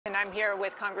And I'm here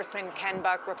with Congressman Ken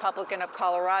Buck, Republican of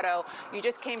Colorado. You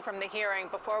just came from the hearing.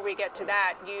 Before we get to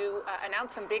that, you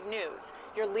announced some big news.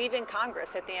 You're leaving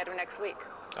Congress at the end of next week.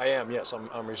 I am, yes.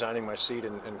 I'm resigning my seat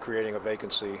and creating a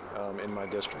vacancy in my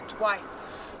district. Why?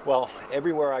 Well,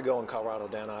 everywhere I go in Colorado,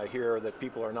 Dana, I hear that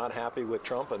people are not happy with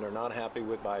Trump and they're not happy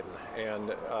with Biden.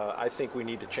 And I think we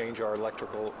need to change our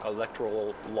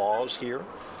electoral laws here.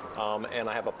 And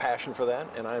I have a passion for that,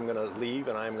 and I'm going to leave,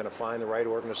 and I'm going to find the right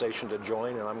organization to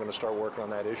join, and I'm going to start working on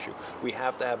that issue. We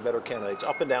have to have better candidates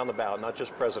up and down the ballot, not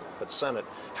just president, but Senate,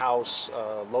 House,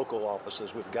 local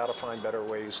offices. We've got to find better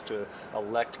ways to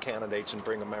elect candidates and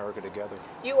bring America together.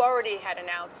 You already had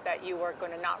announced that you were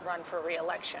going to not run for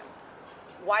re-election.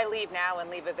 Why leave now and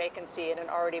leave a vacancy in an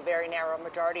already very narrow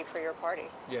majority for your party?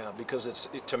 Yeah, because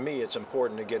to me, it's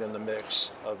important to get in the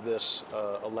mix of this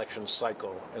election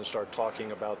cycle and start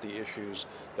talking about the issues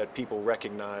that people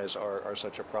recognize are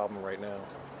such a problem right now.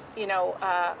 You know,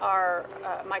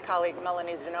 my colleague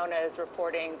Melanie Zanona is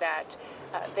reporting that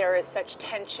there is such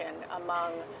tension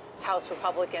among House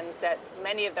Republicans that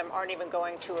many of them aren't even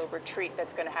going to a retreat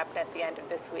that's going to happen at the end of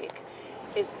this week.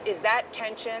 Is that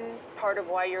tension part of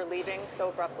why you're leaving so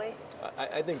abruptly?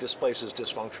 I think this place is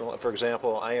dysfunctional. For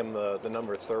example, I am the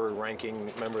number 3rd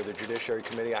ranking member of the Judiciary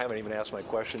Committee. I haven't even asked my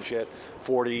questions yet.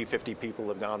 40, 50 people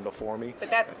have gone before me. But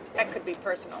that could be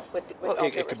personal. With well, all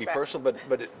it could be personal,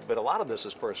 but a lot of this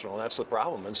is personal, and that's the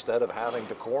problem. Instead of having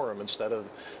decorum, instead of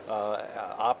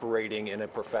operating in a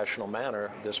professional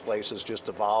manner, this place has just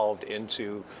evolved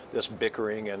into this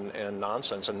bickering and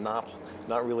nonsense, and not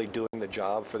really doing the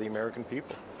job for the American people.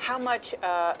 How much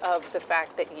of the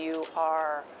fact that you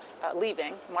are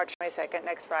leaving March 22nd,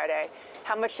 next Friday,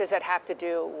 how much does that have to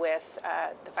do with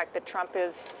the fact that Trump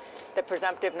is the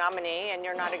presumptive nominee and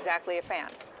you're not exactly a fan?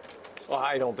 Well,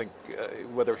 I don't think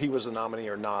whether he was the nominee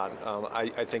or not,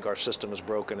 I think our system is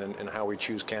broken in how we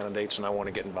choose candidates, and I want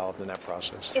to get involved in that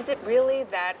process. Is it really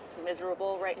that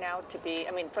miserable right now to be,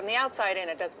 I mean, from the outside in,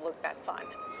 it doesn't look that fun.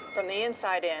 From the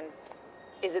inside in,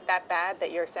 is it that bad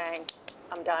that you're saying,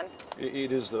 I'm done?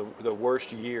 It is the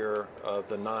worst year of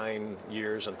the 9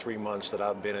 years and 3 months that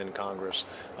I've been in Congress.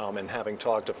 And having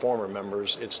talked to former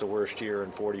members, it's the worst year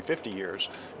in 40, 50 years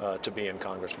to be in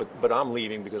Congress. But I'm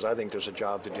leaving because I think there's a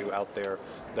job to do out there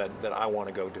that I want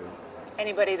to go do.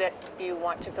 Anybody that you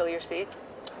want to fill your seat?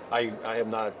 I have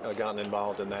not gotten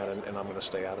involved in that, and I'm going to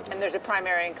stay out of it. And there's a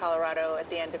primary in Colorado at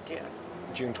the end of June?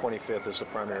 June 25th is the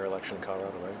primary election in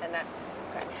Colorado, right? And that,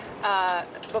 okay.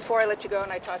 Before I let you go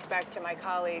and I toss back to my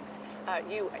colleagues,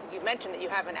 you mentioned that you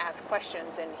haven't asked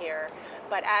questions in here,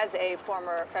 but as a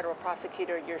former federal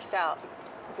prosecutor yourself,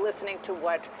 listening to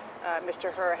what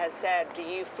Mr. Hur has said, do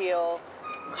you feel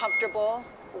comfortable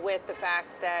with the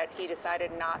fact that he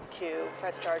decided not to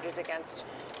press charges against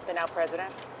the now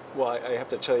president? Well, I have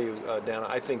to tell you, Dana,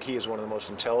 I think he is one of the most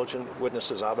intelligent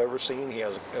witnesses I've ever seen. He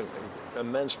has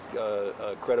immense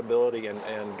credibility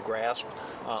and grasp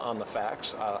on the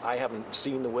facts. I haven't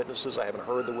seen the witnesses. I haven't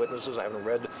heard the witnesses. I haven't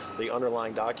read the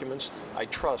underlying documents. I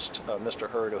trust Mr.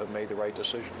 Hur to have made the right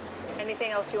decision.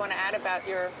 Anything else you want to add about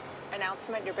your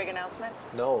announcement, your big announcement?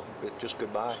 No, just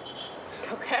goodbye.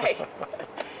 Okay.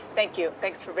 Thank you.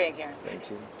 Thanks for being here. Thank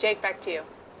you. Jake, back to you.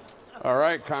 All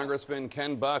right, Congressman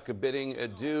Ken Buck bidding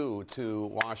adieu to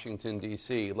Washington,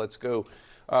 D.C. Let's go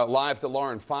live to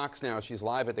Lauren Fox now. She's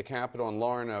live at the Capitol. And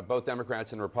Lauren, both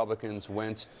Democrats and Republicans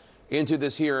went into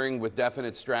this hearing with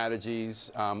definite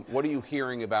strategies. What are you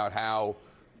hearing about how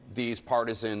these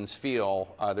partisans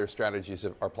feel their strategies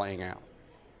are playing out?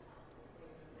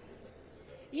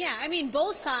 Yeah, I mean,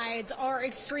 both sides are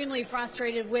extremely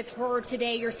frustrated with her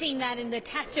today. You're seeing that in the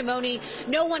testimony.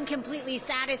 No one completely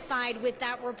satisfied with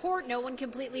that report. No one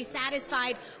completely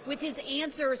satisfied with his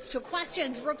answers to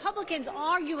questions. Republicans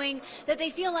arguing that they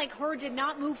feel like Hur did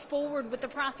not move forward with the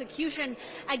prosecution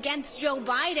against Joe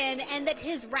Biden and that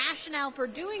his rationale for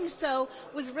doing so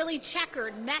was really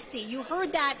checkered, messy. You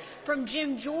heard that from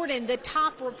Jim Jordan, the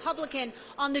top Republican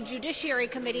on the Judiciary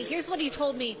Committee. Here's what he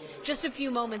told me just a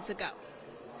few moments ago.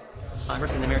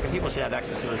 Congress and the American people should have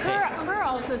access to those tapes. Hur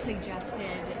also suggested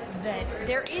that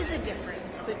there is a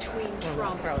difference between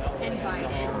Trump and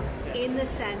Biden in the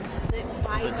sense that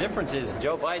Biden... The difference is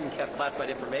Joe Biden kept classified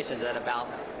information at about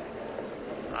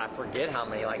I forget how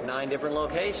many, like 9 different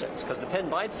locations, because the Penn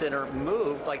Biden Center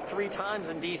moved like 3 times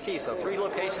in D.C. So 3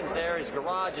 locations there: his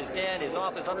garage, his den, his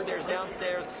office upstairs,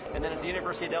 downstairs, and then at the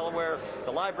University of Delaware,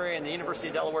 the library, and the University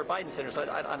of Delaware Biden Center. So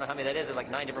I don't know how many that is. It's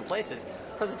like 9 different places.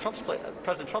 President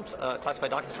Trump's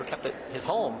classified documents were kept at his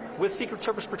home with Secret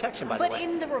Service protection, by the way. But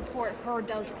in the report, Hur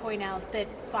does point out that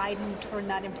Biden turned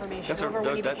that information over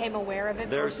when he became aware of it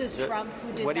versus Trump,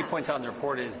 who did what that. He points out in the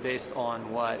report is based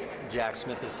on what Jack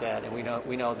Smith has said, and we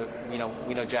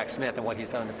know Jack Smith and what he's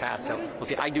done in the past. So we'll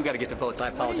see. I do got to get the votes. I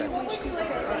apologize.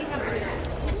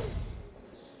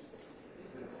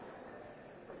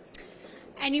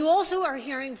 And you also are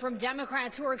hearing from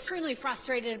Democrats who are extremely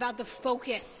frustrated about the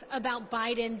focus about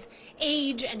Biden's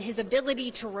age and his ability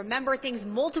to remember things.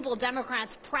 Multiple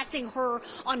Democrats pressing her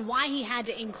on why he had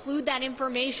to include that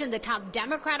information. The top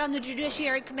Democrat on the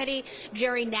Judiciary Committee,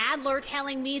 Jerry Nadler,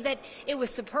 telling me that it was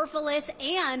superfluous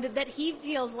and that he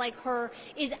feels like her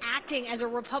is acting as a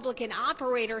Republican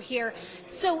operator here.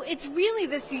 So it's really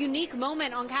this unique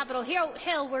moment on Capitol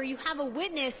Hill where you have a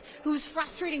witness who's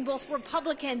frustrating both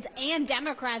Republicans and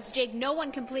Democrats. Jake, no one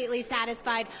completely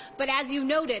satisfied. But as you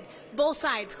noted, both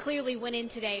sides clearly went in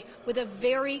today with a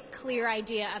very clear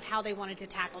idea of how they wanted to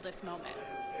tackle this moment.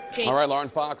 Jake. All right, Lauren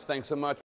Fox, thanks so much.